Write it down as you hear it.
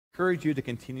encourage you to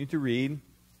continue to read.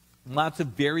 Lots of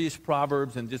various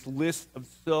proverbs and just lists of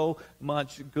so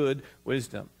much good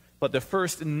wisdom. But the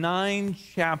first 9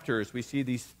 chapters, we see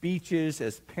these speeches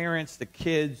as parents to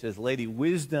kids, as Lady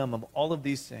Wisdom, of all of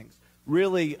these things,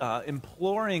 really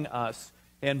imploring us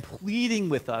and pleading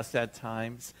with us at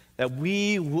times that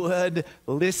we would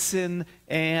listen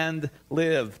and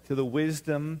live to the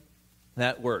wisdom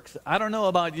that works. I don't know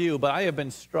about you, but I have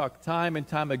been struck time and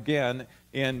time again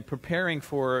in preparing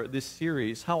for this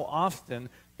series how often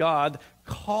God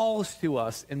calls to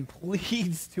us and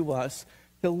pleads to us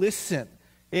to listen.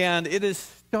 And it is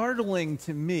startling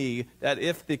to me that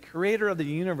if the creator of the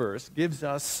universe gives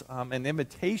us an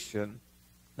invitation,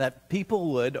 that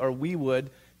people would, or we would,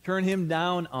 turn him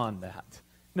down on that.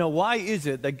 Now, why is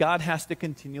it that God has to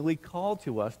continually call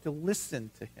to us to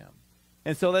listen to him?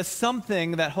 And so that's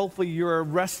something that hopefully you're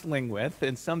wrestling with,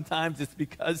 and sometimes it's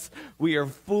because we are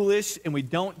foolish and we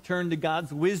don't turn to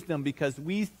God's wisdom because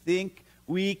we think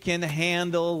we can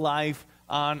handle life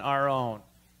on our own.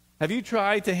 Have you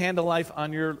tried to handle life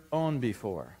on your own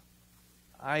before?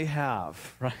 I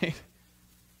have, right?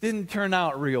 Didn't turn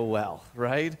out real well,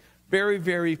 right? Very,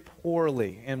 very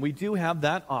poorly. And we do have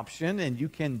that option, and you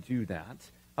can do that.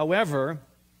 However,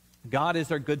 God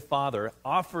is our good Father,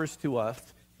 offers to us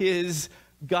his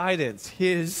guidance,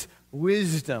 his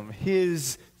wisdom,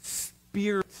 his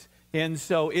spirit. And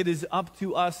so it is up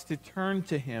to us to turn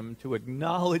to him, to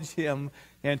acknowledge him,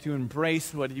 and to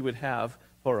embrace what he would have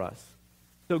for us.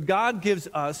 So God gives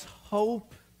us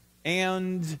hope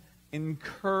and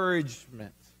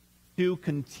encouragement to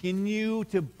continue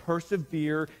to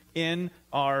persevere in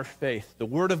our faith. The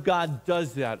Word of God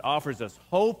does that, offers us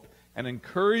hope and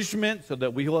encouragement so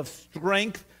that we will have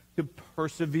strength to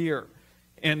persevere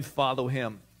and follow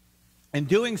him. In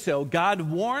doing so, God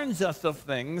warns us of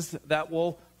things that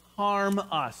will harm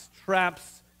us,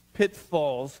 traps,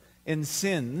 pitfalls, and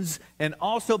sins, and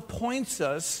also points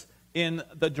us in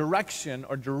the direction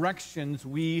or directions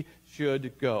we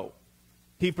should go.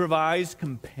 He provides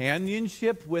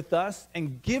companionship with us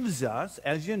and gives us,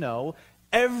 as you know,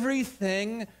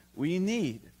 everything we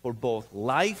need for both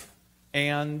life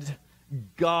and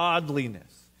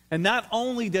godliness. And not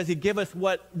only does he give us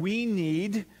what we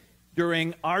need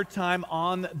during our time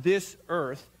on this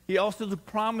earth, he also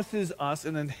promises us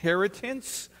an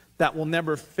inheritance that will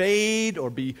never fade or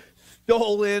be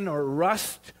stolen or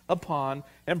rust upon,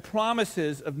 and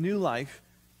promises of new life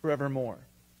forevermore.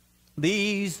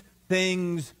 These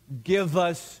things give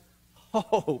us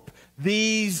hope.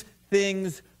 These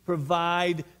things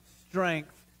provide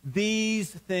strength.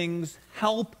 These things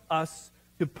help us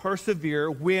to persevere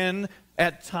when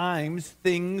at times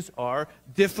things are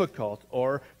difficult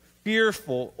or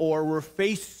fearful, or we're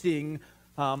facing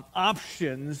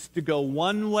options to go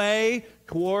one way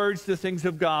towards the things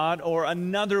of God or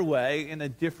another way in a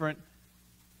different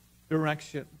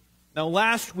direction. Now,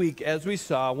 last week, as we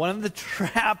saw, one of the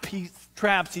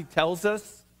traps he tells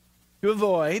us to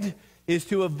avoid is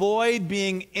to avoid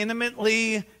being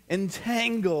intimately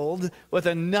entangled with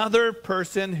another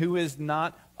person who is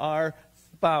not our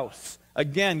spouse.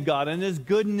 Again, God in his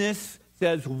goodness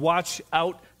says, watch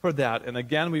out for that. And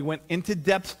again, we went into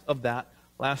depth of that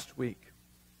last week.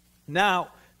 Now,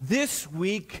 this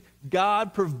week,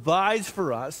 God provides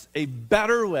for us a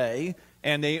better way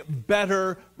and a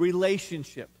better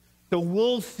relationship. So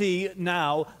we'll see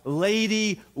now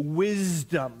Lady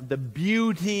Wisdom, the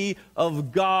beauty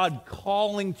of God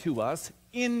calling to us,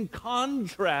 in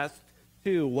contrast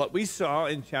to what we saw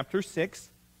in chapter 6,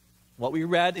 what we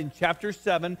read in chapter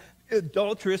 7,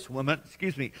 adulterous woman,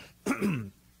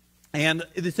 and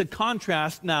it is a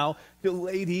contrast now to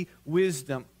Lady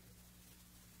Wisdom.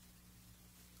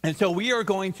 And so we are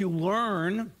going to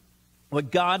learn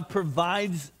what God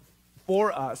provides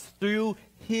for us through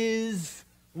his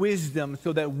wisdom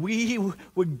so that we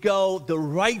would go the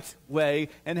right way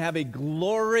and have a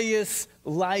glorious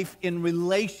life in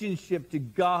relationship to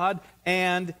God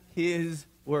and his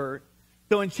word.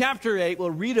 So in chapter 8,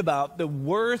 we'll read about the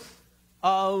worth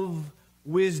of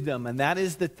wisdom, and that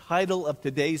is the title of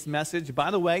today's message.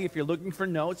 By the way, if you're looking for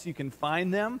notes, you can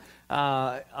find them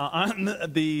on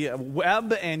the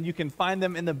web, and you can find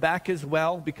them in the back as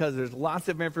well, because there's lots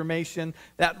of information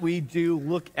that we do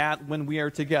look at when we are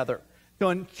together. So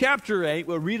in chapter 8,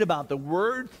 we'll read about the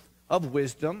worth of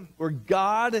wisdom, where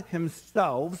God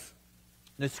himself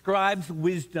describes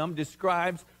wisdom,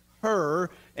 describes her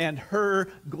and her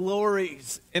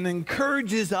glories, and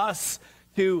encourages us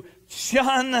to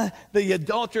shun the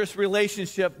adulterous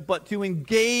relationship, but to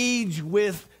engage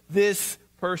with this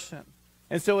person.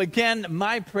 And so again,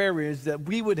 my prayer is that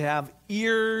we would have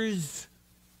ears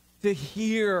to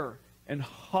hear and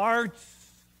hearts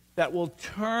that will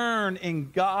turn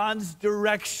in God's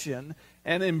direction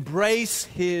and embrace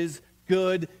his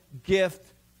good gift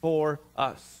for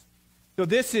us. So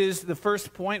this is the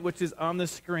first point, which is on the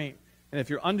screen. And if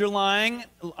you're underlining,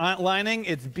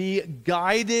 it's be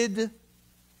guided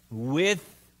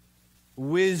with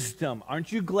wisdom.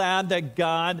 Aren't you glad that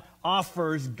God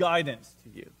offers guidance to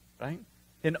you, right?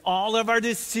 In all of our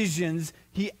decisions,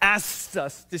 he asks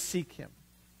us to seek him.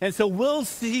 And so we'll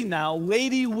see now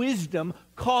Lady Wisdom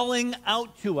calling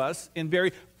out to us in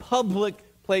very public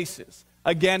places.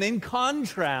 Again, in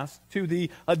contrast to the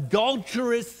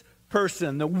adulterous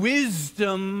person, the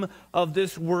wisdom of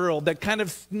this world that kind of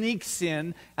sneaks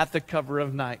in at the cover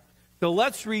of night. So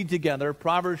let's read together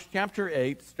Proverbs chapter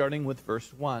 8, starting with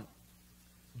verse 1.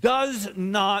 Does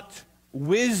not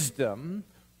wisdom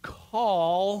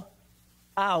call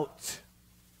out?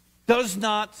 Does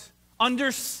not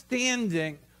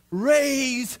understanding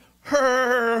raise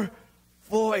her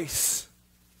voice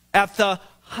at the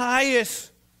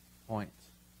highest point?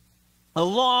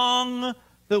 Along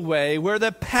the way where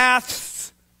the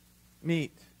paths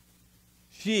meet,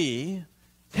 she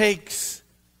takes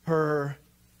her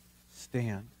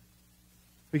stand.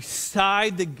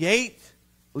 Beside the gate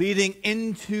leading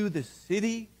into the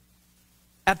city,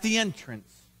 at the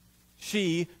entrance,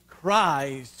 she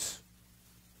cries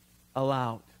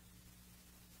aloud.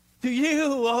 To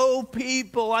you, O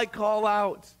people, I call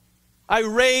out. I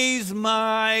raise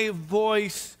my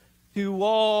voice to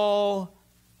all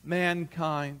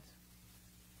mankind.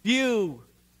 You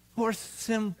who are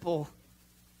simple,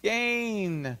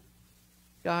 gain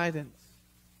guidance.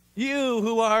 You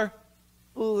who are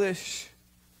foolish,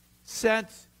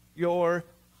 set your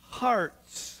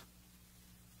hearts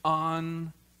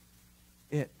on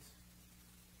it.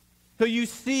 So you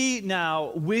see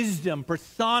now wisdom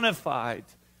personified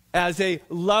as a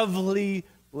lovely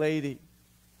lady.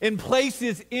 In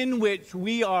places in which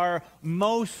we are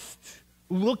most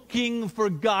looking for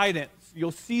guidance.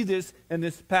 You'll see this in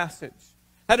this passage.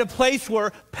 At a place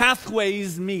where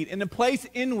pathways meet, in a place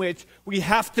in which we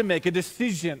have to make a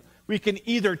decision. We can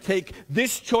either take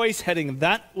this choice heading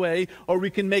that way, or we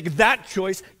can make that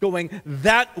choice going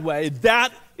that way.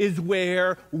 That is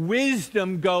where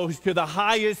wisdom goes to the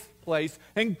highest place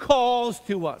and calls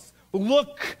to us.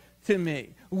 Look to me.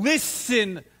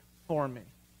 Listen for me.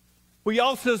 We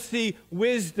also see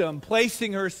wisdom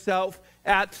placing herself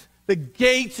at the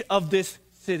gate of this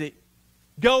city.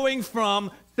 Going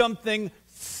from something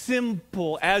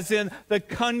simple, as in the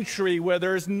country where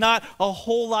there's not a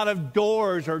whole lot of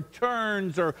doors or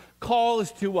turns or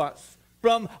calls to us,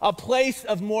 from a place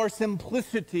of more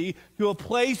simplicity to a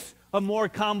place of more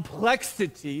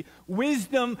complexity.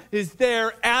 Wisdom is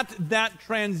there at that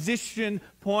transition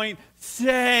point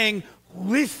saying,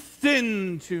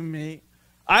 listen to me.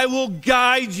 I will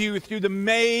guide you through the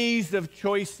maze of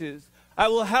choices. I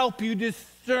will help you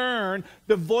discern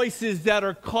the voices that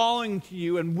are calling to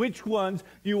you and which ones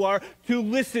you are to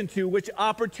listen to, which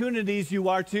opportunities you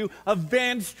are to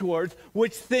advance towards,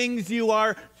 which things you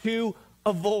are to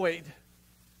avoid.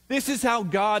 This is how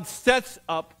God sets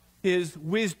up his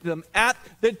wisdom at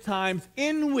the times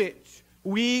in which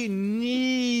we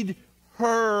need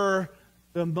her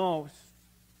the most.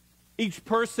 Each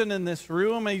person in this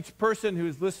room, each person who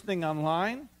is listening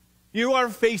online, you are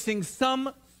facing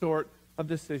some sort of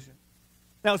decision.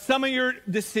 Now, some of your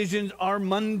decisions are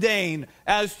mundane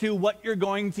as to what you're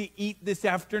going to eat this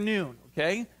afternoon,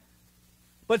 okay?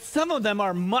 But some of them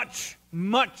are much,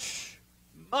 much,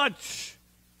 much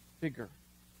bigger.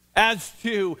 As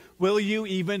to, will you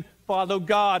even follow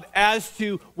God? As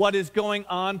to what is going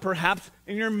on perhaps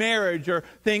in your marriage, or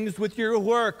things with your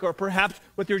work, or perhaps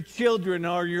with your children,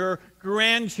 or your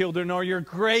grandchildren, or your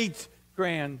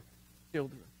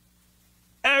great-grandchildren.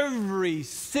 Every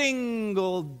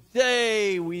single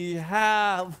day we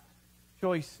have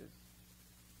choices.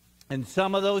 And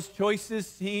some of those choices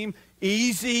seem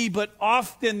easy, but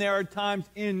often there are times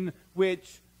in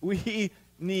which we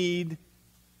need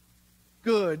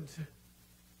good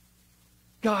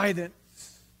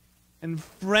guidance and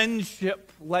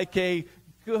friendship, like a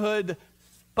good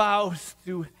spouse,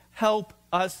 to help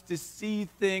us to see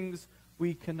things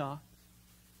we cannot.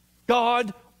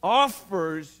 God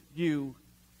offers you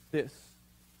this.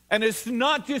 And it's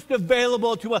not just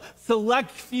available to a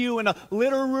select few in a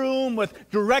little room with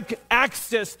direct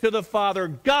access to the Father.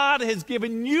 God has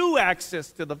given you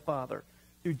access to the Father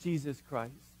through Jesus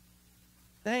Christ.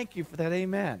 Thank you for that.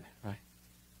 Amen. Right.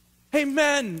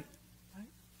 Amen. Right?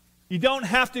 You don't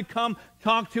have to come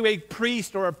talk to a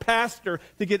priest or a pastor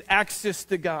to get access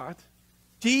to God.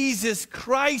 Jesus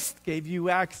Christ gave you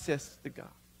access to God.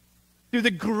 Through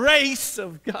the grace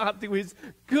of God, through his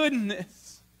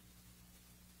goodness.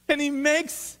 And he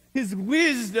makes his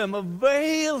wisdom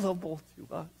available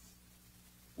to us.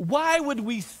 Why would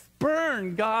we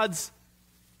spurn God's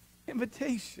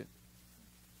invitation?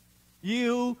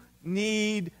 You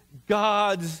need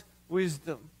God's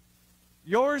wisdom.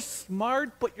 You're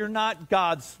smart, but you're not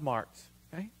God smart.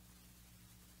 Okay?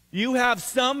 You have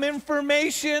some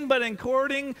information, but in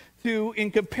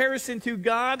comparison to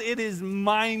God, it is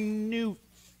minute.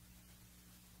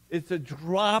 It's a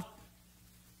drop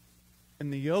in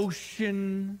the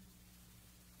ocean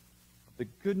of the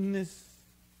goodness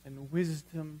and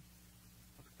wisdom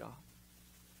of God.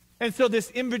 And so this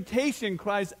invitation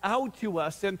cries out to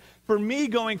us, and for me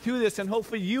going through this, and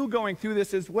hopefully you going through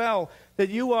this as well, that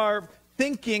you are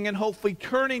thinking and hopefully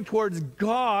turning towards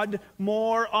God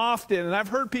more often. And I've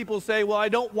heard people say, well, I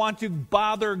don't want to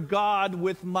bother God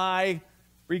with my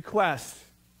requests.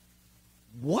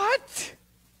 What?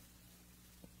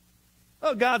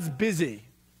 Oh, God's busy.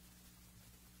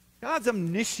 God's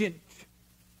omniscient.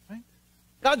 Right?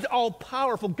 God's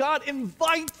all-powerful. God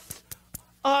invites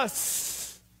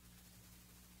us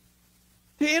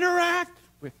to interact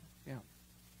with him.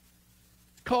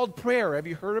 It's called prayer. Have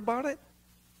you heard about it?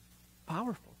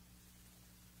 Powerful.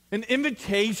 An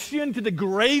invitation to the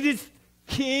greatest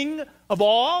king of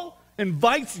all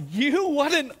invites you.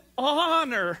 What an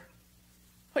honor.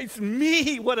 Invites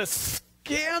me. What a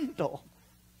scandal.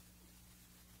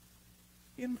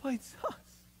 He invites us.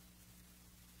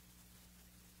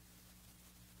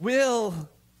 Will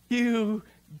you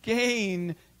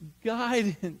gain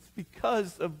guidance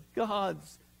because of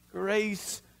God's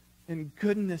grace and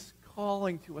goodness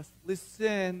calling to us?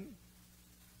 Listen.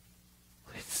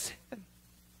 Listen.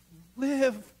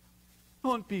 Live.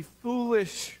 Don't be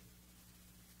foolish.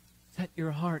 Set your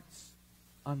hearts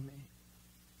on me.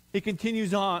 He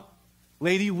continues on.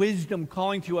 Lady Wisdom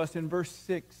calling to us in verse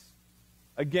 6.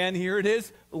 Again, here it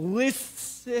is.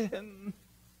 Listen.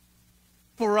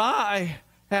 For I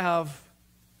have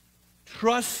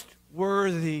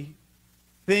trustworthy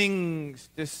things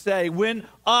to say. When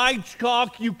I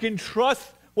talk, you can trust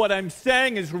what I'm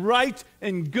saying is right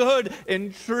and good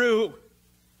and true.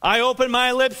 I open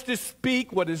my lips to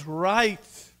speak what is right.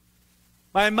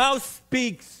 My mouth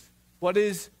speaks what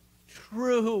is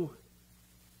true.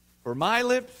 For my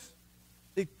lips,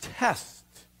 they test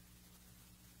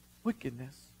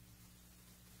wickedness.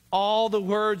 All the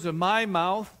words of my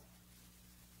mouth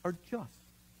are just.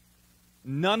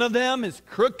 None of them is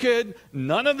crooked.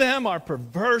 None of them are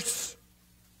perverse.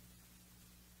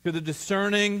 To the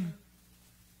discerning,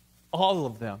 all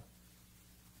of them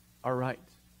are right.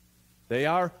 They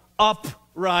are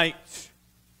upright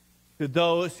to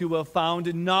those who have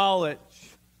found knowledge.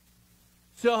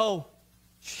 So,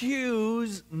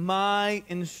 choose my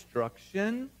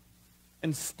instruction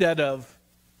instead of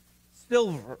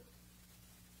silver,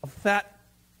 a fat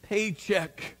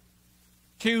paycheck.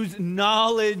 Choose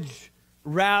knowledge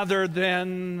rather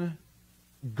than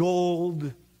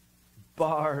gold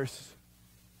bars.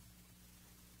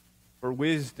 For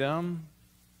wisdom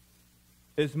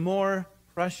is more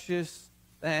precious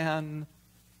than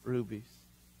rubies.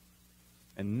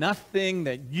 And nothing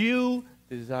that you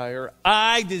desire,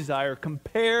 I desire,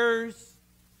 compares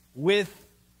with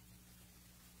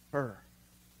her.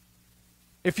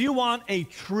 If you want a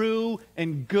true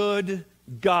and good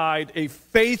guide, a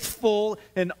faithful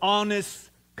and honest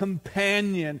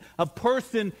companion, a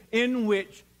person in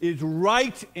which is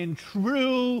right and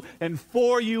true and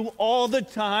for you all the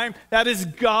time, that is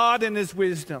God and his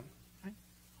wisdom. Right?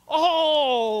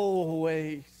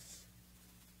 Always.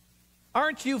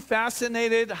 Aren't you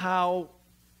fascinated how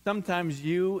sometimes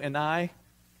you and I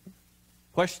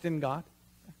question God?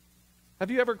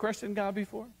 Have you ever questioned God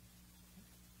before?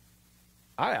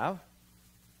 I have.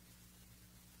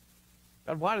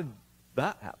 God, why did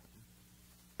that happen?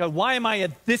 God, why am I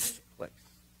at this place?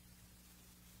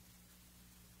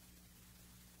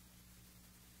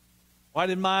 Why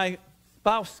did my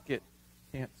spouse get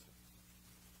cancer?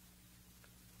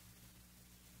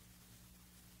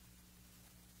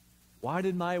 Why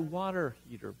did my water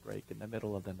heater break in the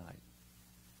middle of the night?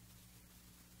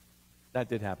 That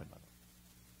did happen, by the way.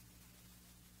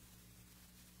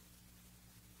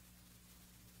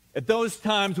 At those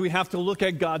times, we have to look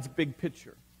at God's big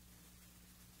picture.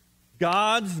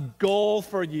 God's goal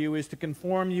for you is to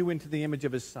conform you into the image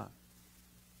of his Son.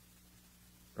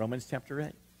 Romans chapter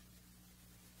 8,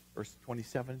 verse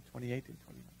 27, 28, and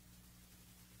 29.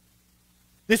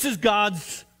 This is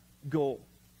God's goal,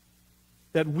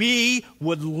 that we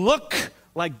would look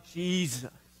like Jesus.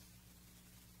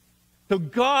 So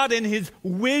God in his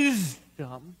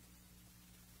wisdom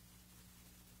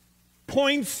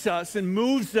points us and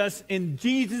moves us in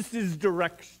Jesus'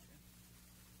 direction.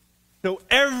 So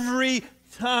every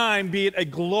time, be it a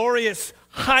glorious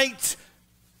height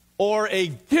or a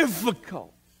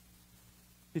difficult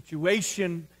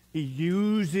situation, he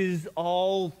uses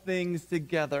all things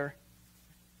together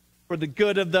for the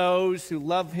good of those who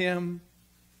love him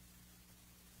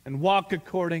and walk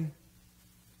according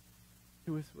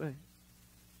to his ways.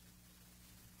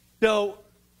 So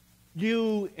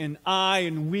you and I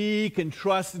and we can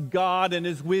trust God and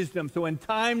his wisdom. So in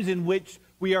times in which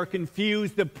we are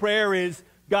confused, the prayer is,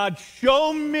 God,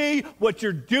 show me what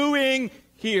you're doing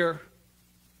here.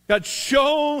 God,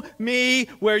 show me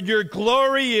where your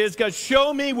glory is. God,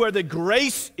 show me where the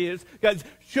grace is. God,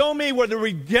 show me where the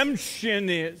redemption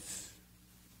is.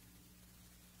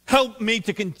 Help me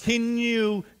to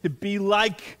continue to be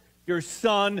like your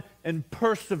Son and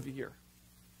persevere.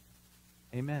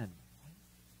 Amen.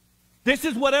 This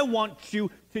is what I want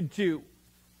you to do.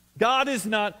 God is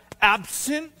not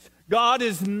absent. God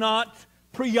is not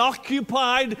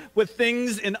preoccupied with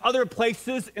things in other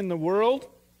places in the world.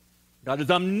 God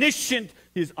is omniscient.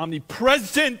 He is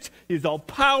omnipresent. He is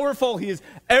all-powerful. He is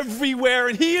everywhere,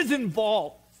 and he is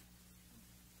involved.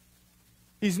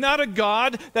 He's not a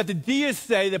God that the deists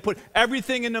say that put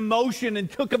everything into motion and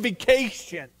took a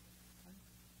vacation.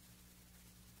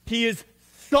 He is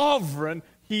sovereign.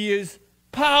 He is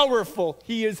powerful.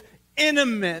 He is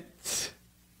intimate.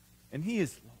 And he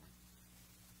is Lord.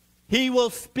 He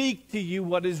will speak to you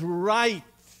what is right.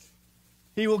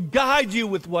 He will guide you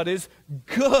with what is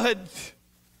good.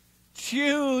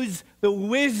 Choose the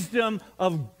wisdom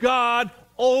of God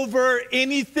over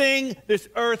anything this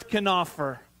earth can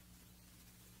offer.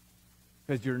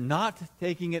 Because you're not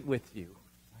taking it with you.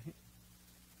 Right?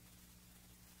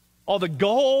 All the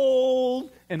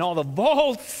gold and all the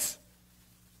vaults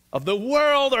of the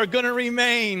world are going to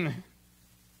remain.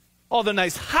 All the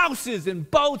nice houses and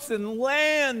boats and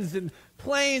lands and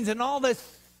planes and all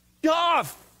this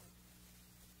stuff.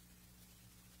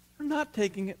 You're not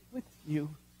taking it with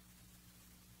you.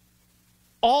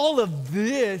 All of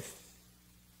this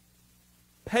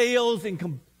pales in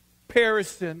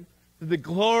comparison to the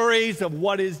glories of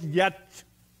what is yet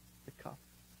to come.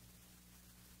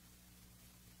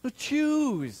 So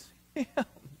choose him.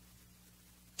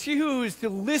 Choose to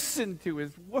listen to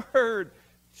his word.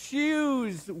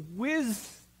 Choose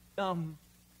wisdom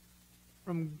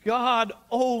from God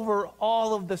over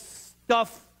all of the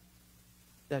stuff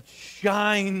that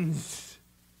shines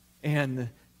and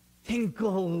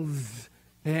tinkles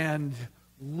and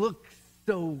looks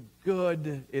so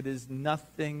good. It is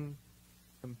nothing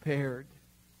compared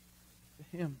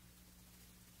to him.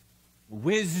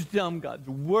 Wisdom, God's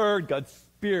word, God's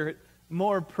spirit,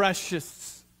 more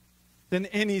precious than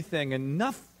anything, and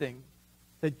nothing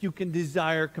that you can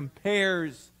desire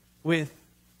compares with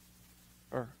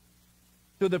her.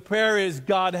 So the prayer is,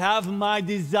 God, have my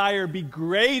desire be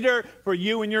greater for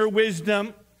you and your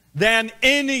wisdom than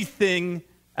anything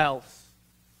else.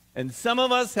 And some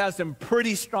of us have some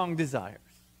pretty strong desires.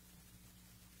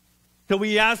 So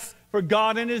we ask for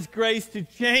God in his grace to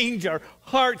change our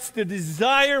hearts to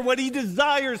desire what he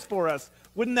desires for us.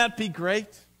 Wouldn't that be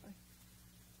great?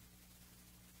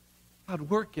 God,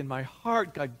 work in my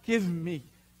heart. God, give me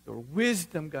your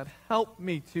wisdom. God, help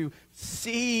me to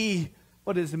see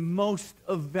what is most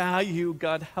of value.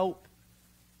 God, help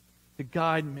to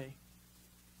guide me.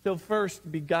 So first,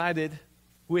 be guided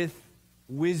with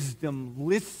wisdom.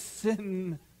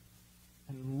 Listen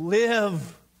and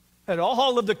live at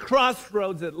all of the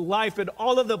crossroads at life, at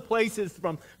all of the places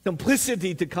from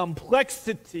simplicity to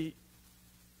complexity,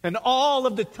 and all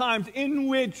of the times in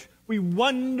which we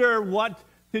wonder what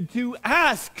to do.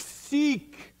 Ask,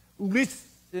 seek,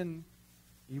 listen.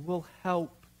 He will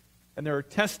help. And there are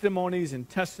testimonies and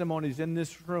testimonies in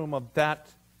this room of that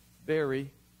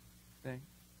very thing.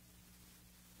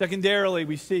 Secondarily,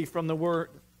 we see from the word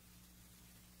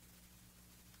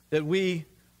that we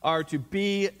are to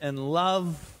be in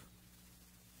love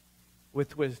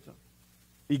with wisdom.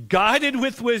 Be guided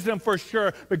with wisdom for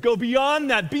sure, but go beyond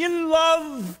that. Be in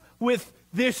love with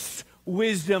this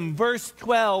wisdom. Verse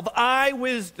 12, I,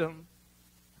 wisdom,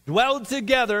 dwell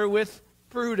together with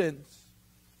prudence.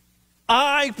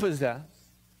 I possess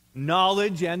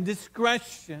knowledge and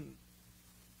discretion.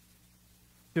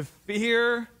 To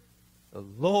fear the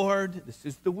Lord, this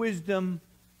is the wisdom,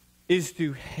 is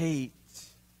to hate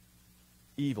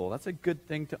evil. That's a good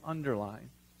thing to underline.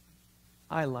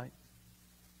 Highlight.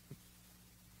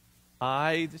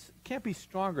 This can't be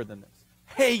stronger than this.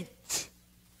 Hate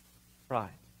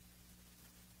pride.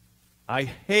 I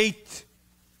hate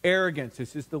arrogance.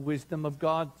 This is the wisdom of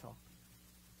God talking.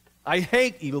 I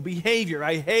hate evil behavior.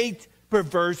 I hate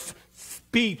perverse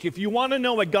speech. If you want to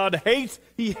know what God hates,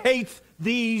 he hates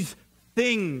these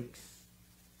things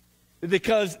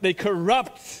because they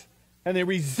corrupt and they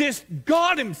resist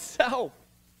God himself.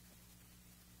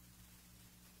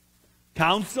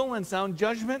 Counsel and sound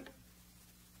judgment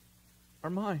are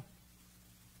mine.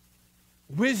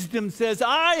 Wisdom says,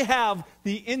 I have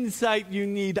the insight you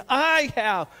need. I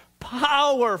have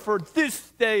power for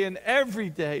this day and every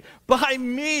day. By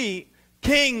me,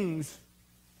 kings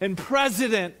and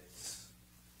presidents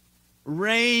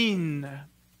reign,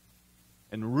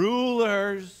 and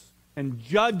rulers and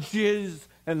judges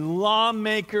and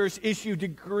lawmakers issue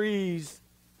decrees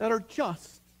that are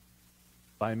just.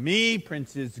 By me,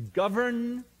 princes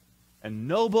govern, and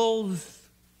nobles,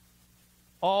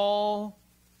 all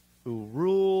who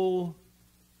rule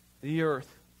the earth.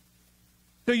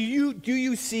 So do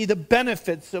you see the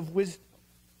benefits of wisdom?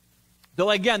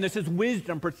 Though again, this is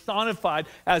wisdom personified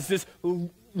as this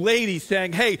lady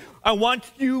saying, hey, I want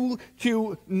you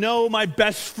to know my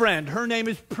best friend. Her name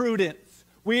is Prudence.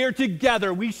 We are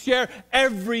together. We share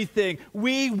everything.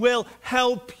 We will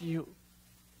help you.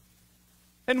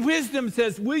 And wisdom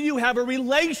says, will you have a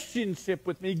relationship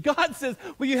with me? God says,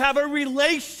 will you have a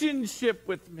relationship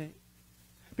with me?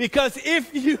 Because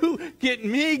if you get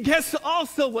me, guess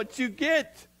also what you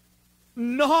get?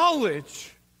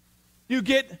 Knowledge. You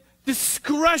get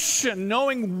discretion,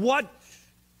 knowing what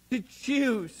to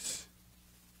choose.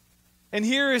 And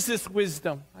here is this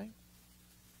wisdom, right?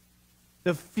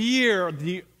 The fear,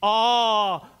 the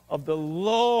awe of the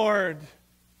Lord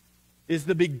is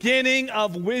the beginning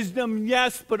of wisdom,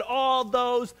 yes, but all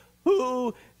those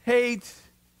who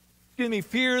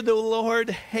fear the Lord,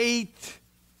 hate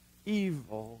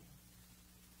evil.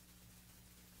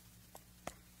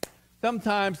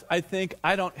 Sometimes I think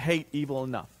I don't hate evil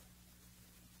enough.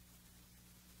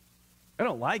 I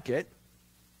don't like it.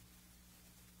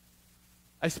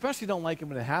 I especially don't like it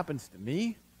when it happens to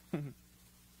me.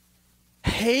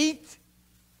 Hate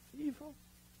evil?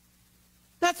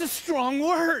 That's a strong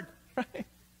word, right?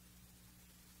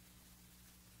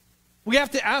 We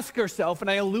have to ask ourselves, and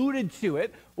I alluded to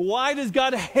it, why does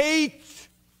God hate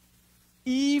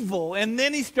evil? And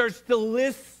then he starts to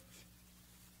list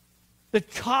the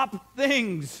top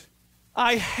things.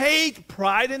 I hate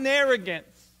pride and arrogance.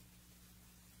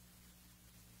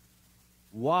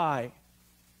 Why?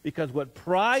 Because what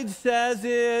pride says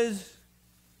is,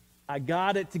 I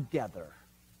got it together.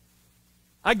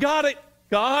 I got it,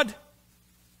 God.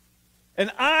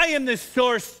 And I am the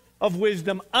source of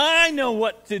wisdom. I know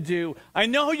what to do. I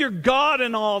know you're God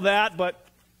and all that, but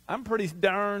I'm pretty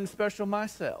darn special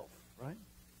myself, right?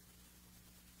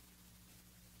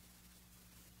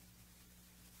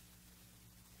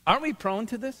 Aren't we prone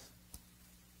to this?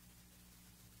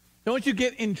 Don't you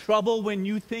get in trouble when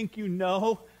you think you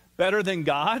know better than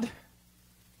God?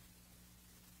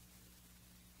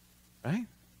 Right?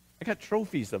 I got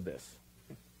trophies of this.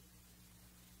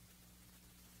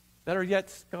 Better yet,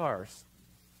 scars.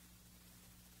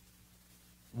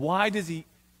 Why does he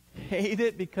hate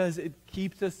it? Because it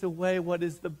keeps us away what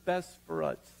is the best for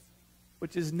us,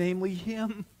 which is namely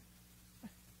him.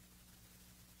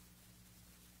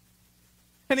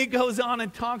 And he goes on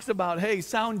and talks about, hey,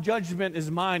 sound judgment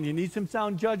is mine. You need some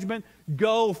sound judgment?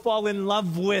 Go fall in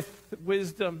love with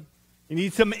wisdom. You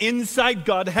need some insight?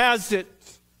 God has it.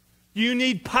 You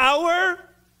need power?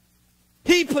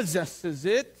 He possesses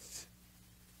it.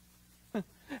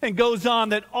 And goes on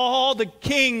that all the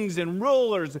kings and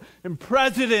rulers and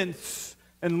presidents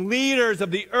and leaders of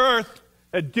the earth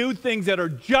that do things that are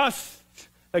just,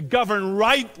 that govern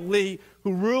rightly,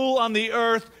 who rule on the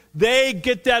earth, they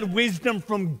get that wisdom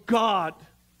from God,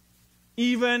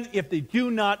 even if they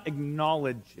do not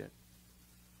acknowledge it.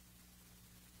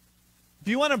 If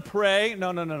you want to pray, no.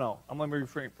 I'm going to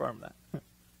refrain from that.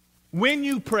 When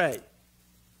you pray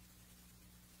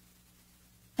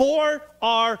for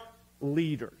our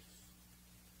leaders,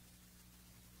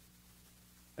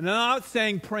 and I'm not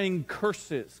saying praying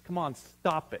curses. Come on,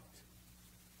 stop it.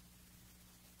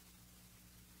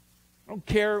 I don't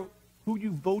care who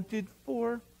you voted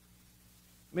for.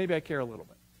 Maybe I care a little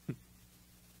bit.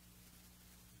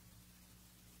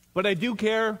 But I do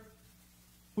care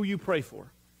who you pray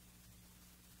for.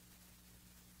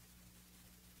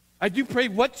 I do pray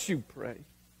what you pray.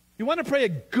 You want to pray a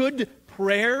good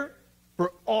prayer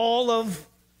for all of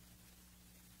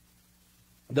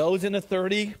those in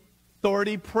authority,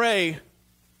 pray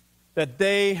that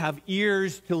they have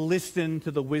ears to listen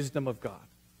to the wisdom of God.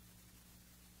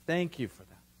 Thank you for that.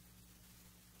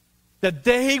 That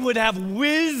they would have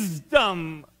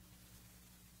wisdom.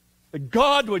 That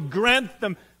God would grant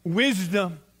them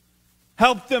wisdom.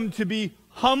 Help them to be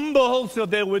humble so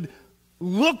they would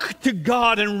look to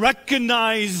God and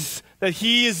recognize that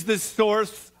he is the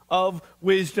source of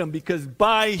wisdom, because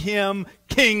by him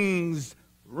kings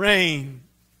reign.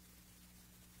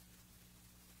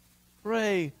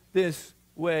 Pray this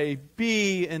way.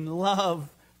 Be in love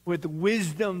with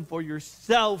wisdom for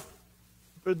yourself,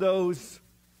 for those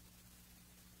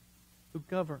who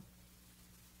govern.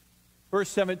 Verse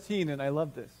 17, and I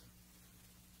love this.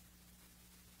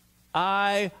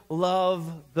 I love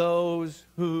those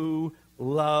who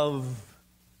love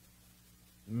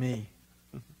me.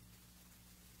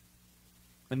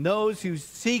 And those who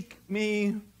seek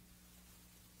me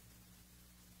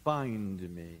find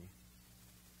me.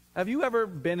 Have you ever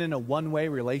been in a one-way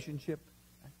relationship?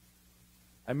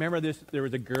 I remember there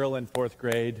was a girl in 4th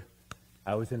grade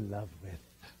I was in love with.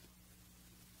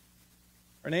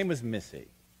 Her name was Missy.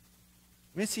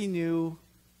 Missy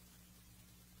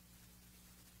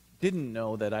didn't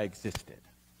know that I existed.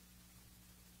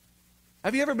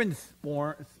 Have you ever been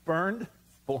spurned?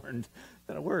 Is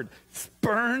that a word?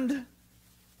 Spurned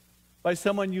by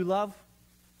someone you love?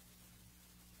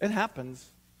 It happens.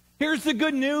 Here's the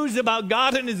good news about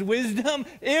God and his wisdom.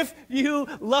 If you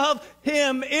love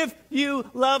him, if you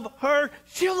love her,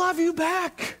 she'll love you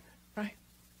back. Right?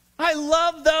 I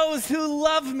love those who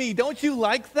love me. Don't you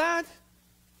like that?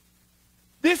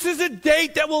 This is a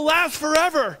date that will last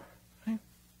forever. Right?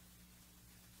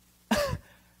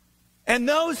 And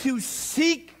those who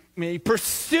seek me,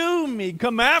 pursue me,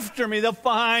 come after me, they'll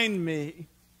find me.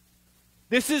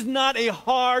 This is not a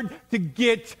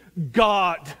hard-to-get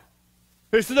God.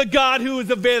 This is a God who is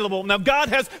available. Now, God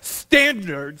has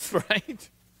standards, right?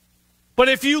 But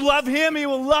if you love him, he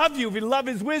will love you. If you love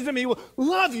his wisdom, he will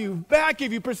love you back.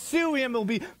 If you pursue him, he'll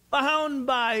be found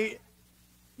by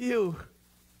you.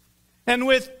 And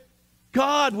with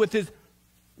God, with his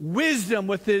wisdom,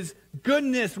 with his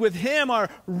goodness, with him are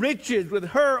riches, with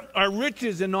her are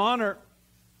riches and honor,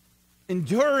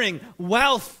 enduring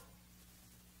wealth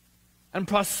and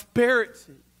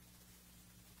prosperity.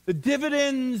 The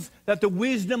dividends that the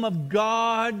wisdom of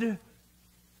God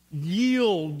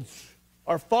yields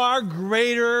are far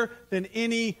greater than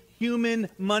any human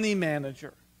money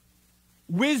manager.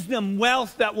 Wisdom,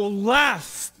 wealth that will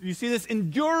last. You see this?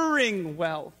 Enduring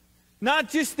wealth. Not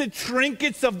just the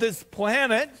trinkets of this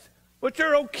planet, which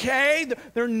are okay.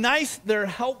 They're nice. They're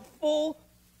helpful.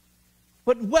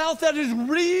 But wealth that is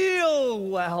real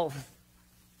wealth.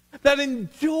 That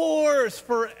endures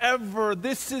forever.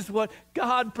 This is what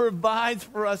God provides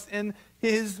for us in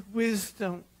his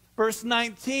wisdom. Verse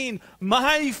 19,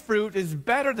 my fruit is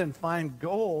better than fine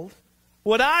gold.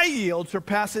 What I yield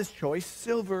surpasses choice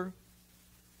silver.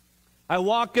 I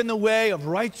walk in the way of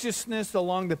righteousness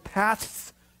along the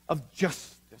paths of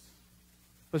justice,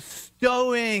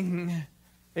 bestowing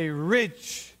a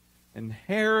rich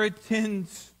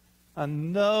inheritance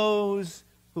on those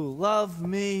who love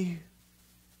me,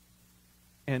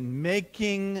 and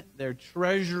making their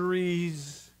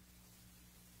treasuries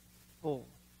full.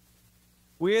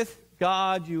 With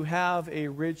God, you have a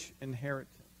rich inheritance.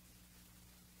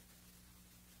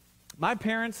 My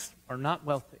parents are not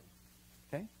wealthy,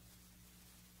 okay?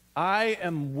 I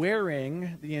am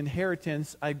wearing the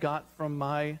inheritance I got from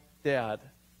my dad.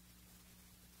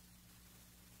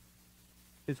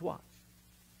 His watch.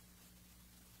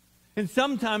 And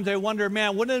sometimes I wonder,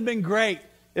 man, wouldn't it have been great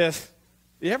if...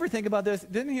 You ever think about this?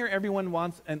 Didn't hear everyone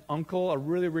wants an uncle, a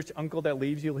really rich uncle that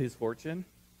leaves you his fortune?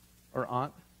 Or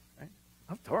aunt? Right?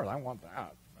 Of course, I want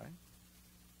that. Right?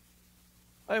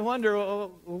 I wonder,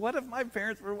 well, what if my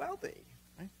parents were wealthy?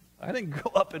 Right? I didn't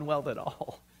grow up in wealth at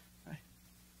all. Right?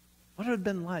 What would it have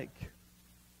been like?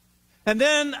 And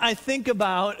then I think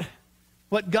about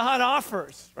what God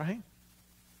offers, right?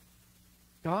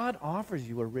 God offers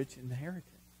you a rich inheritance.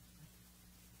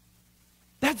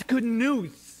 That's good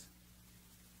news.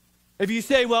 If you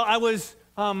say, well, I was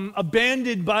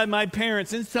abandoned by my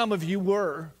parents, and some of you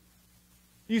were.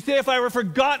 You say, if I were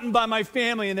forgotten by my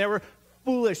family and they were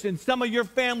foolish, and some of your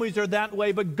families are that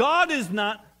way, but God is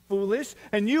not foolish,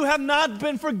 and you have not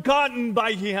been forgotten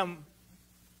by him.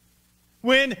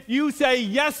 When you say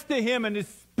yes to him and his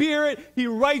Spirit, he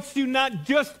writes you not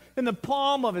just in the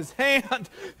palm of his hand,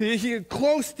 you're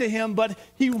close to him, but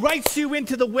he writes you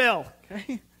into the will.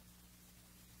 Okay?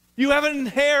 You have an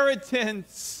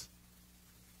inheritance.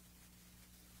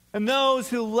 And those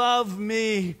who love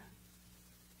me,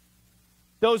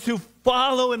 those who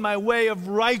follow in my way of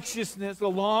righteousness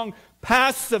along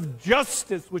paths of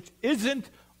justice, which isn't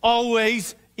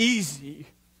always easy,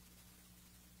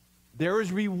 there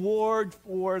is reward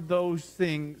for those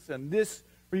things. And this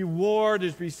reward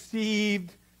is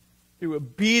received through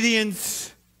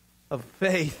obedience of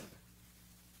faith.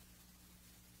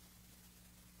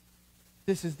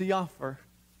 This is the offer.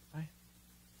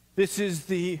 This is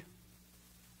the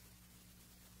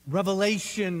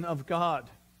revelation of God.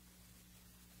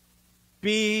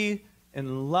 Be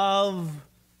in love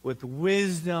with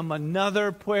wisdom.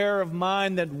 Another prayer of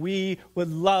mine, that we would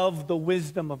love the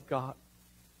wisdom of God.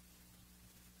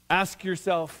 Ask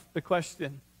yourself the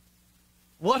question,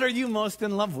 what are you most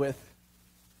in love with?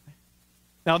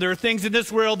 Now, there are things in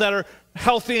this world that are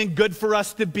healthy and good for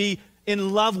us to be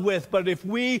in love with, but if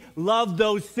we love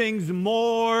those things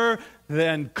more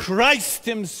than Christ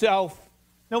himself,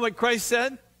 you know what Christ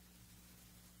said?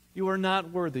 You are not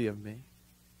worthy of me. Do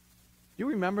you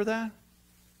remember that?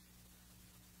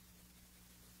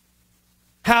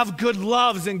 Have good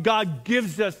loves, and God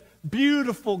gives us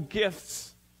beautiful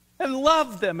gifts, and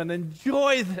love them and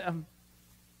enjoy them.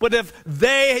 But if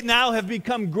they now have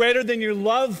become greater than your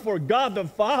love for God the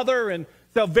Father and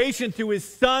salvation through his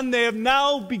Son, they have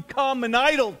now become an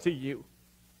idol to you.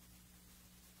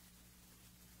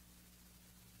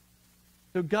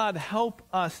 So God, help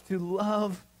us to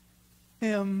love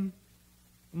him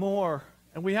more.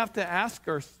 And we have to ask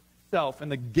ourselves, in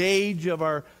the gauge of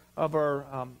our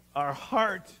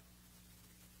heart,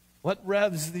 what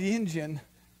revs the engine?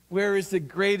 Where is the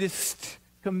greatest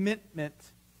commitment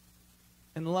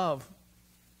and love?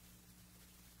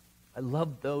 I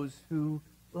love those who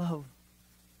love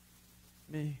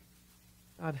me.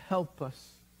 God, help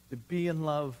us to be in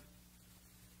love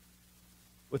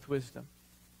with wisdom.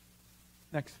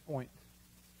 Next point.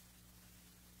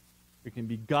 We can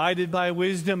be guided by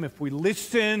wisdom if we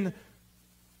listen,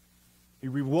 be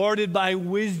rewarded by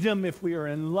wisdom if we are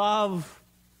in love,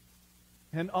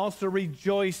 and also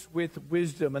rejoice with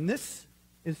wisdom. And this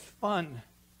is fun.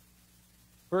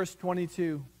 Verse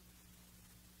 22.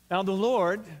 Now the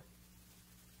Lord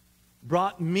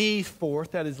brought me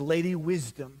forth, that is Lady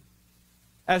Wisdom,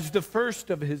 as the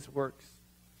first of his works.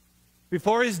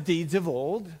 Before his deeds of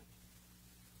old,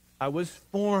 I was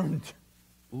formed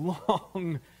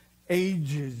long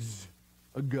ages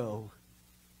ago.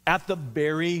 At the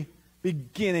very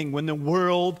beginning, when the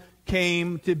world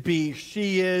came to be.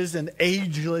 She is an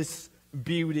ageless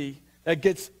beauty that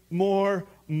gets more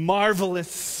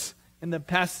marvelous in the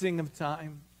passing of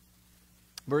time.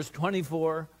 Verse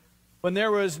 24, when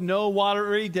there was no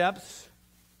watery depths.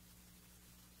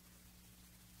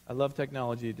 I love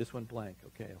technology. It just went blank.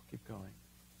 Okay, I'll keep going.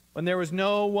 When there was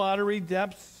no watery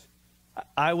depths,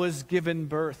 I was given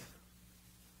birth.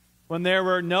 When there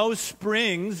were no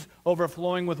springs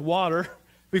overflowing with water,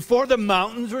 before the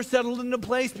mountains were settled into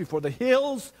place, before the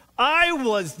hills, I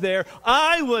was there.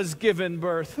 I was given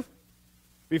birth.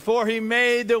 Before he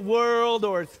made the world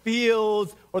or its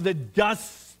fields or the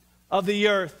dust of the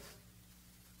earth.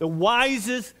 The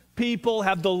wisest people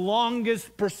have the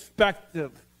longest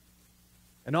perspective.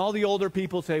 And all the older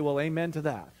people say, well, amen to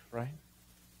that, right?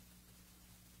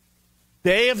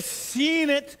 They have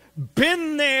seen it,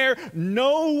 been there,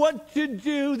 know what to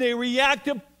do. They react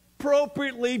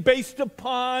appropriately based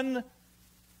upon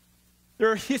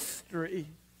their history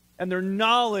and their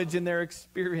knowledge and their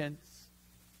experience.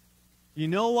 You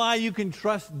know why you can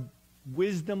trust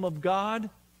wisdom of God?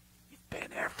 You've been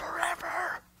there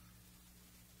forever.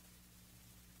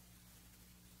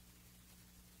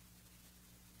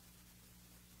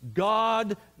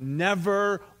 God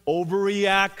never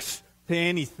overreacts to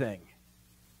anything.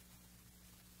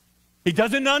 He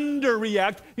doesn't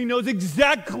underreact. He knows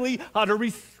exactly how to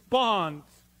respond.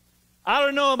 I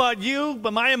don't know about you,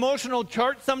 but my emotional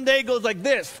chart someday goes like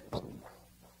this.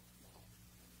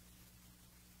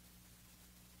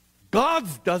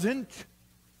 God's doesn't.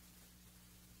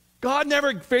 God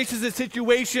never faces a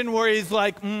situation where he's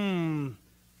like, I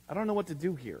don't know what to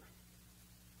do here.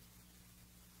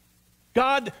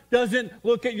 God doesn't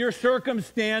look at your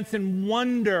circumstance and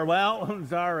wonder, well, I'm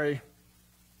sorry.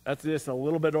 That's just a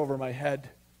little bit over my head.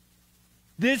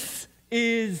 This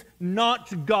is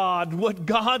not God. What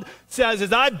God says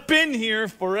is, I've been here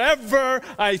forever.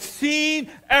 I've seen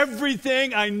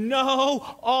everything. I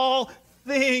know all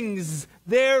things.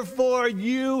 Therefore,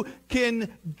 you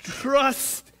can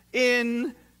trust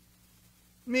in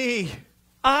me.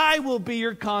 I will be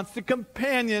your constant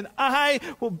companion. I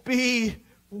will be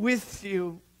with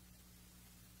you.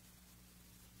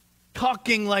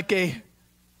 Talking like a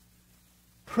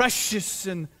precious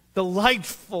and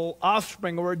delightful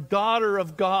offspring or a daughter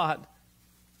of God.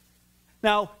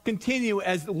 Now, continue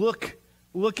as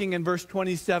looking in verse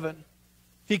 27.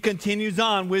 He continues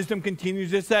on. Wisdom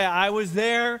continues to say, I was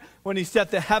there when he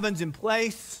set the heavens in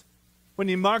place, when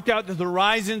he marked out the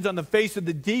horizons on the face of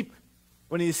the deep,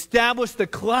 when he established the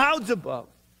clouds above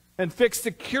and fixed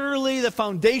securely the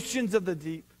foundations of the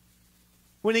deep,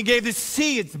 when he gave the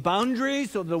sea its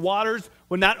boundaries so the waters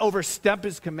would not overstep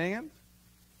his command,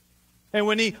 And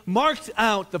when he marked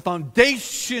out the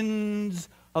foundations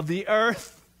of the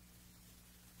earth,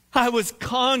 I was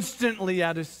constantly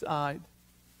at his side.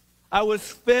 I was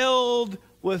filled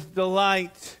with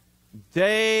delight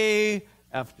day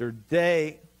after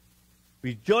day,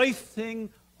 rejoicing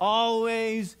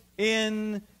always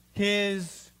in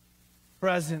his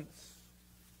presence,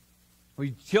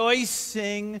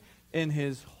 rejoicing in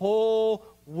his whole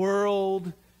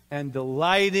world and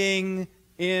delighting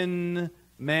in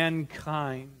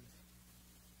mankind.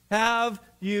 Have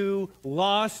you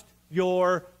lost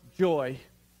your joy?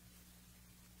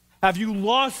 Have you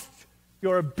lost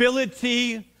your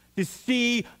ability to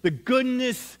see the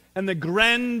goodness and the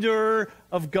grandeur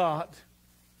of God?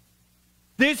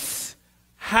 This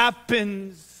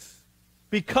happens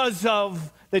because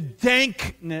of the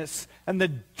dankness and the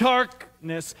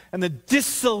darkness and the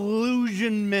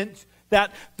disillusionment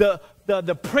that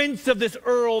the prince of this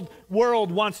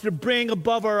world wants to bring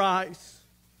above our eyes.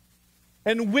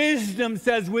 And wisdom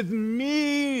says, with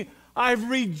me, I've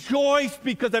rejoiced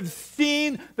because I've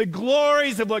seen the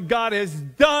glories of what God has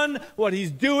done, what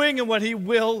he's doing, and what he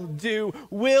will do.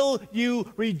 Will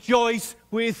you rejoice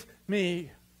with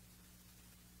me?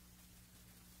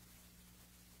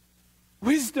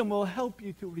 Wisdom will help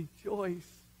you to rejoice.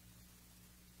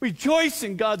 Rejoice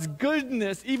in God's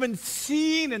goodness, even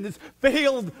seen in this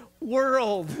veiled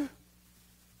world.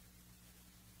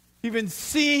 Even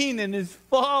seen in his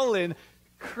fallen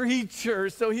creature.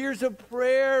 So here's a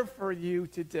prayer for you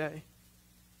today.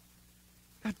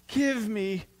 God, give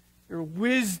me your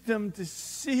wisdom to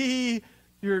see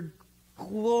your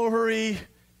glory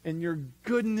and your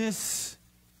goodness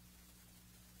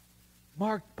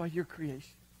marked by your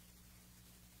creation.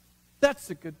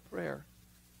 That's a good prayer.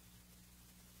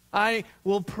 I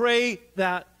will pray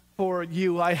that for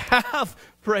you. I have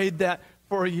prayed that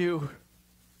for you.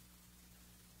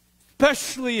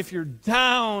 Especially if you're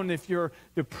down, if you're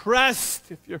depressed,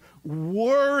 if you're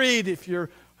worried, if you're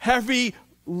heavy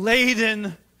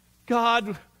laden. God,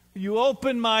 will you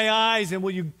open my eyes and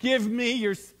will you give me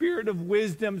your spirit of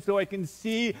wisdom so I can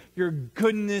see your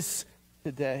goodness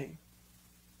today?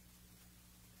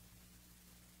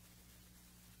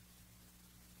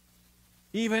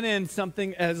 Even in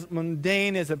something as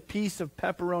mundane as a piece of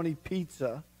pepperoni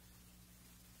pizza,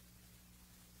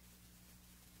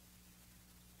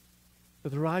 to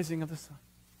the rising of the sun,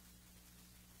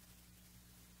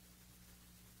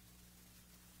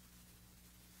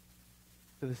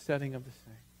 to the setting of the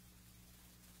same.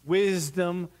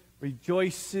 Wisdom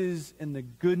rejoices in the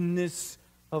goodness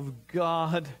of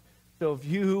God. So if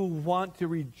you want to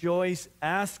rejoice,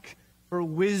 ask for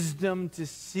wisdom to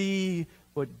see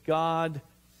what God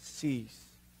sees.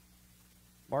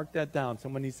 Mark that down.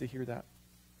 Someone needs to hear that.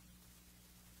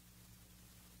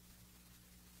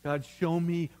 God, show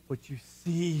me what you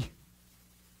see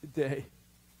today.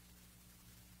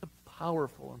 A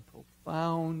powerful and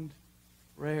profound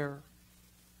prayer.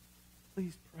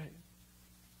 Please pray.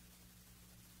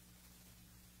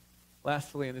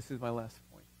 Lastly, and this is my last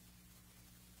point,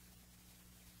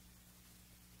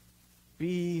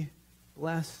 be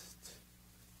blessed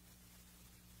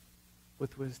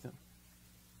with wisdom.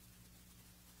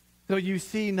 So you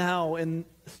see now,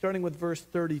 starting with verse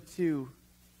 32,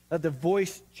 that the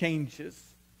voice changes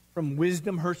from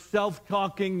wisdom herself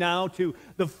talking now to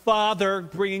the Father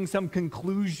bringing some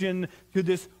conclusion to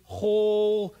this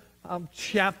whole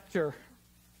chapter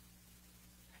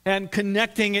and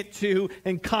connecting it to,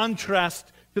 in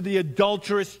contrast to the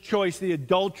adulterous choice, the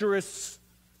adulterous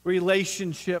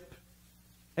relationship,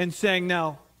 and saying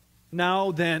now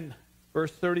then,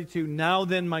 verse 32, now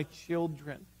then, my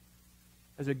children,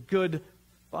 as a good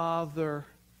father,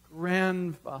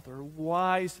 grandfather,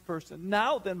 wise person,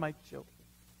 now then, my children,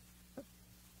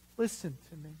 listen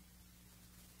to me.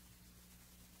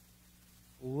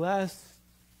 Blessed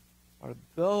are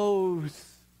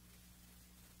those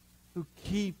who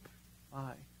keep my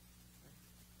ways.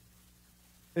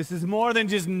 This is more than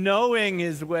just knowing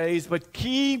his ways, but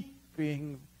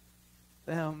keeping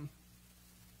them.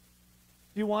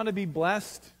 Do you want to be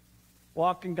blessed?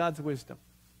 Walk in God's wisdom.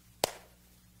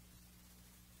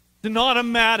 It's an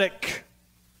automatic.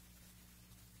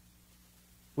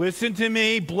 Listen to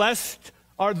me. Blessed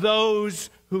are those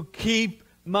who keep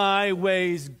my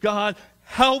ways. God,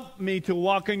 help me to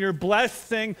walk in your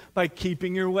blessing by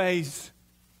keeping your ways.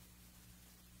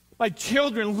 My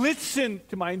children, listen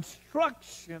to my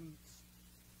instructions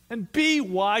and be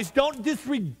wise. Don't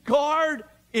disregard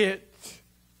it.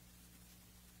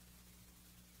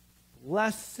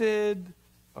 Blessed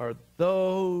are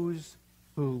those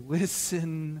who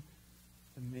listen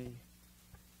to me.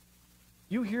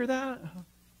 You hear that?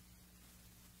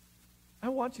 I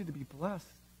want you to be blessed.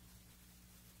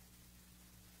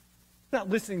 It's not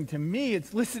listening to me,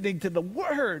 it's listening to the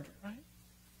Word, right?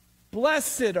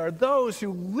 Blessed are those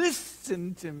who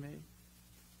listen to me,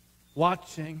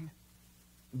 watching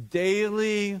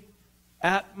daily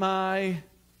at my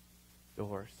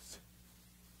doors,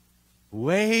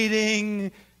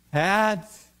 waiting at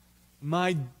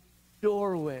my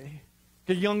doorway.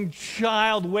 A young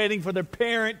child waiting for their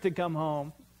parent to come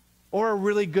home, or a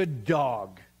really good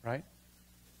dog, right?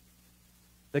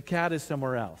 The cat is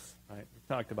somewhere else, right? We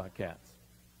talked about cats.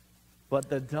 But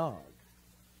the dog,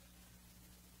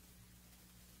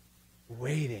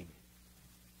 waiting.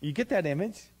 You get that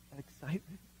image? That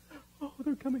excitement? Oh,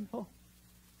 they're coming home.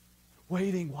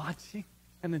 Waiting, watching,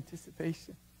 and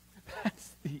anticipation. That's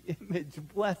the image.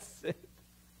 Blessed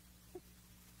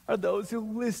are those who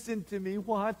listen to me,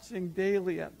 watching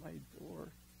daily at my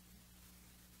door.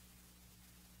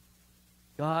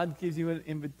 God gives you an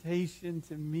invitation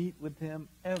to meet with Him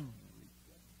every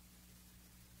day.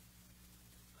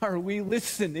 Are we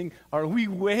listening? Are we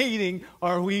waiting?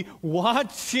 Are we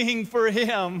watching for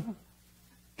Him?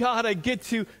 God, I get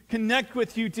to connect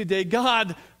with you today.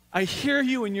 God, I hear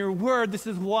you in your word. This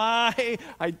is why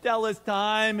I tell us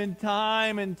time and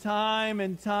time and time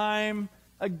and time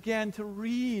again to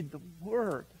read the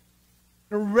word.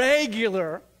 A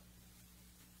regular,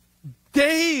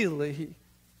 daily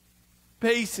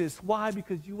basis. Why?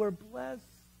 Because you are blessed.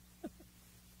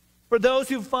 For those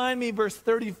who find me, verse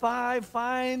 35,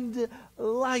 find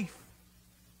life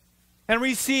and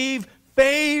receive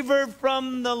favor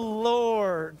from the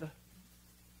Lord.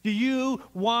 Do you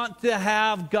want to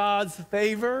have God's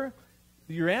favor?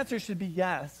 Your answer should be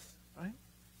yes.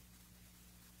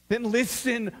 Then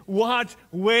listen, watch,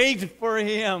 wait for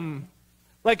Him.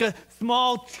 Like a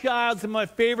small child, some of my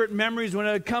favorite memories when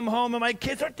I would come home and my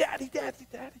kids are, Daddy, Daddy,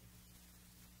 Daddy.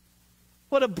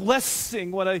 What a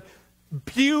blessing, what a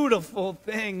beautiful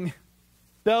thing.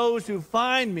 Those who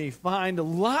find me find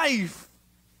life,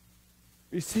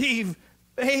 receive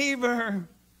favor.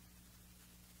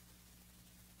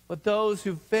 But those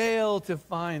who fail to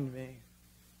find me,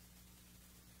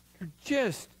 you're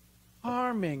just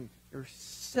harming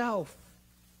yourself.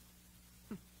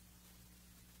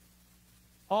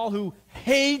 All who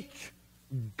hate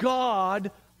God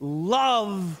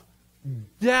love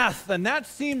death. And that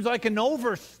seems like an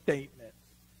overstatement.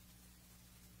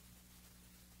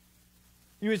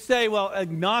 You would say, well,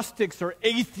 agnostics or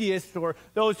atheists or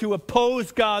those who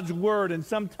oppose God's word. And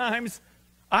sometimes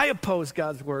I oppose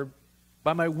God's word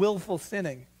by my willful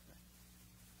sinning.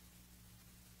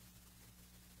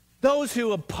 Those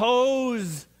who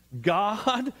oppose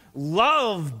God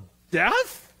love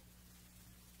death?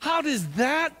 How does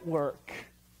that work?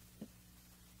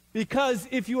 Because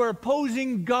if you are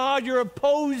opposing God, you're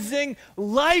opposing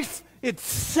life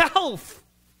itself.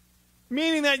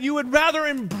 Meaning that you would rather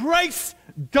embrace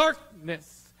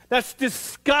darkness that's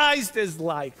disguised as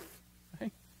life.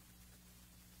 Right?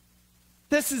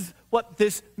 This is what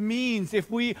this means if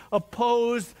we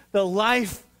oppose the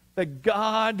life that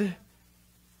God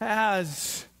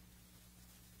has.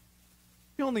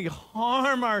 We only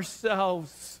harm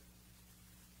ourselves.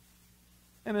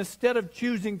 And instead of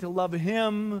choosing to love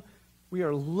Him, we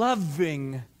are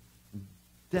loving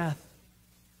death.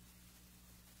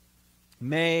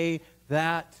 May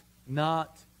that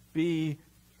not be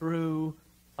true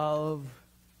of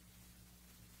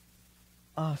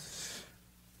us.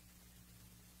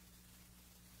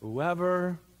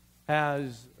 Whoever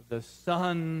has the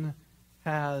Son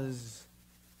has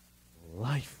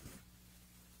life.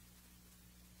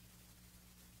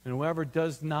 And whoever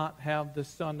does not have the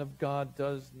Son of God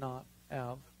does not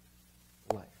have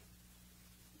life.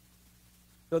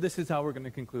 So this is how we're going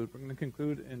to conclude. We're going to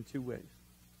conclude in two ways.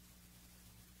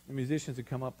 The musicians would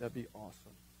come up, that'd be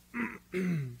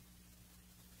awesome.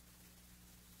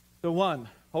 So one,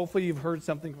 hopefully you've heard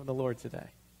something from the Lord today.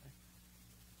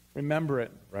 Remember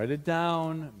it. Write it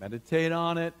down. Meditate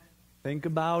on it. Think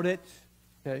about it.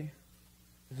 Okay?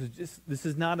 This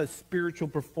is not a spiritual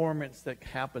performance that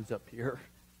happens up here.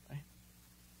 Right?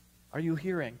 Are you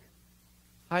hearing?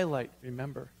 Highlight.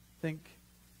 Remember. Think.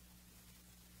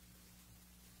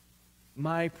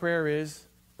 My prayer is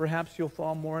perhaps you'll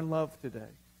fall more in love today.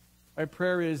 My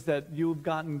prayer is that you've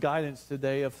gotten guidance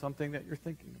today of something that you're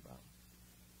thinking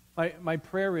about. My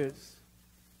prayer is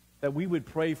that we would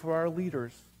pray for our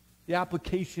leaders. The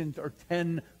applications are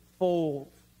tenfold.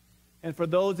 And for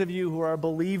those of you who are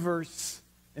believers,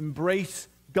 embrace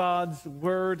God's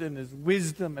word and His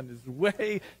wisdom and His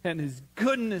way and His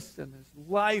goodness and His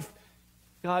life.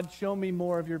 God, show me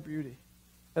more of your beauty.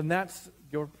 And that's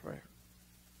your prayer.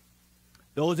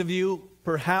 Those of you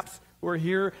perhaps who are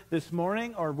here this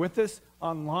morning or with us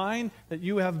online, that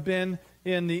you have been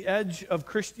in the edge of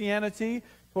Christianity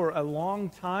for a long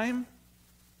time.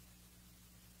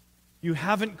 You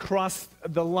haven't crossed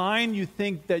the line. You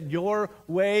think that your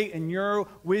way and your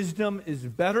wisdom is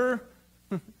better.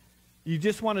 You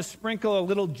just want to sprinkle a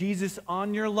little Jesus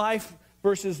on your life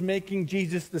versus making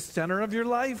Jesus the center of your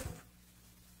life.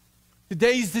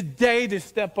 Today's the day to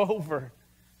step over,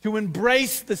 to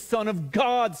embrace the Son of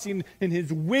God, seen in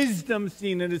his wisdom,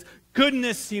 seen in his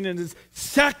goodness, seen in his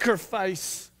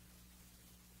sacrifice,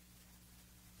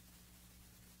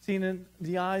 seen in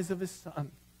the eyes of his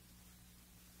Son.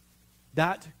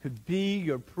 That could be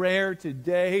your prayer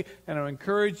today, and I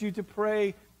encourage you to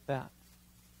pray that.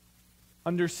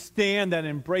 Understand that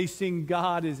embracing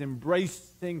God is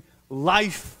embracing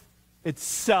life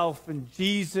itself, and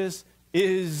Jesus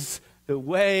is the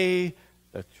way,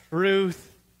 the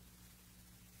truth,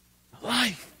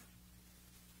 life.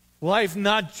 Life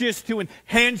not just to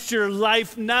enhance your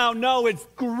life now. No, it's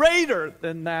greater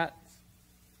than that.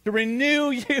 To renew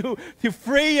you, to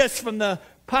free us from the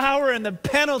power and the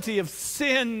penalty of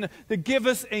sin, to give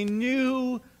us a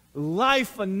new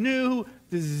life, a new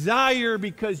desire,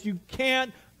 because you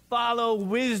can't follow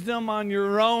wisdom on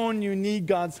your own. You need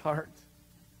God's heart.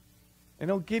 And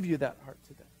he'll give you that heart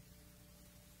today.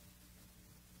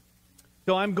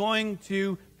 So I'm going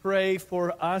to pray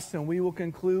for us, and we will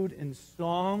conclude in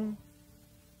song.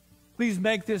 Please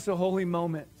make this a holy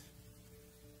moment.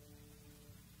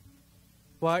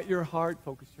 Quiet your heart,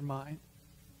 focus your mind.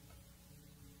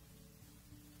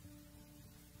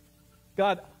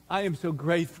 God, I am so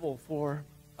grateful for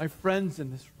my friends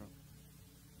in this room.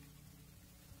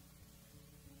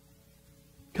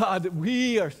 God,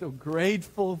 we are so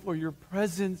grateful for your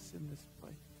presence in this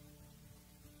place.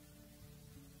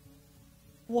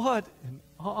 What an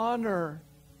honor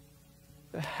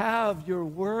to have your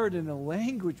word in a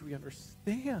language we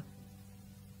understand.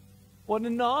 What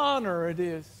an honor it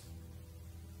is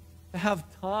to have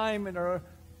time in our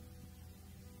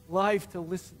life to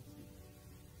listen to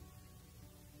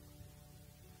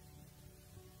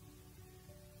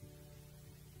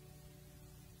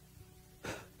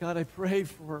you. God, I pray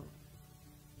for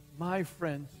my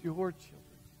friends, your children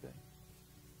today.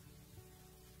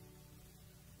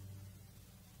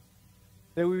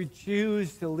 That we would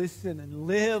choose to listen and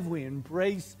live. We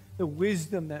embrace the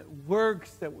wisdom that works,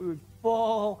 that we would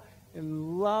fall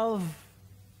in love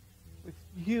with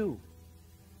you.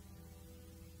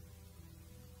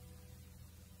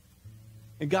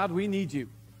 And God, we need you.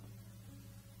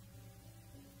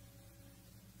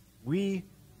 We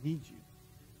need you.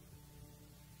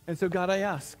 And so, God, I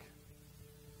ask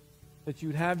that you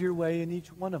would have your way in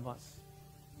each one of us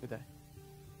today.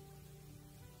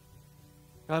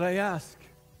 God, I ask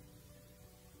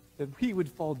that we would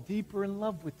fall deeper in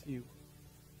love with you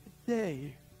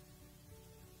today.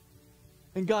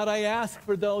 And God, I ask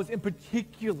for those in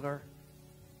particular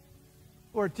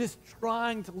who are just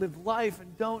trying to live life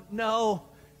and don't know,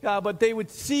 God, but they would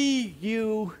see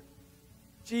you,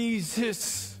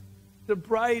 Jesus, the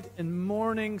bright and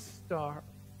morning star,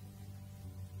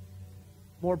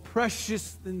 more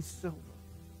precious than silver.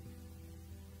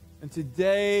 And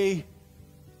today,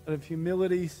 out of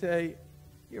humility, say,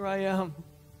 here I am.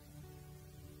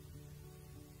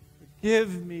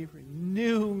 Forgive me,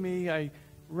 renew me. I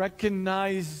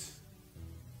recognize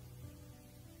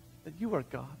that you are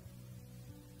God.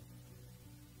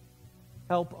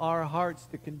 Help our hearts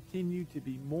to continue to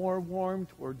be more warm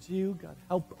towards you. God,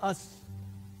 help us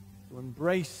to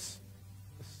embrace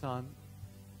the Son.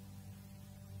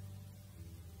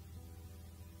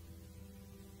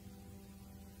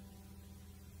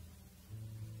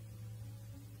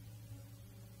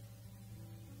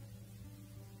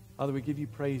 Father, we give you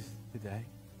praise today.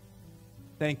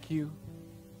 Thank you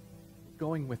for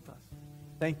going with us.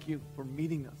 Thank you for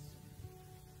meeting us.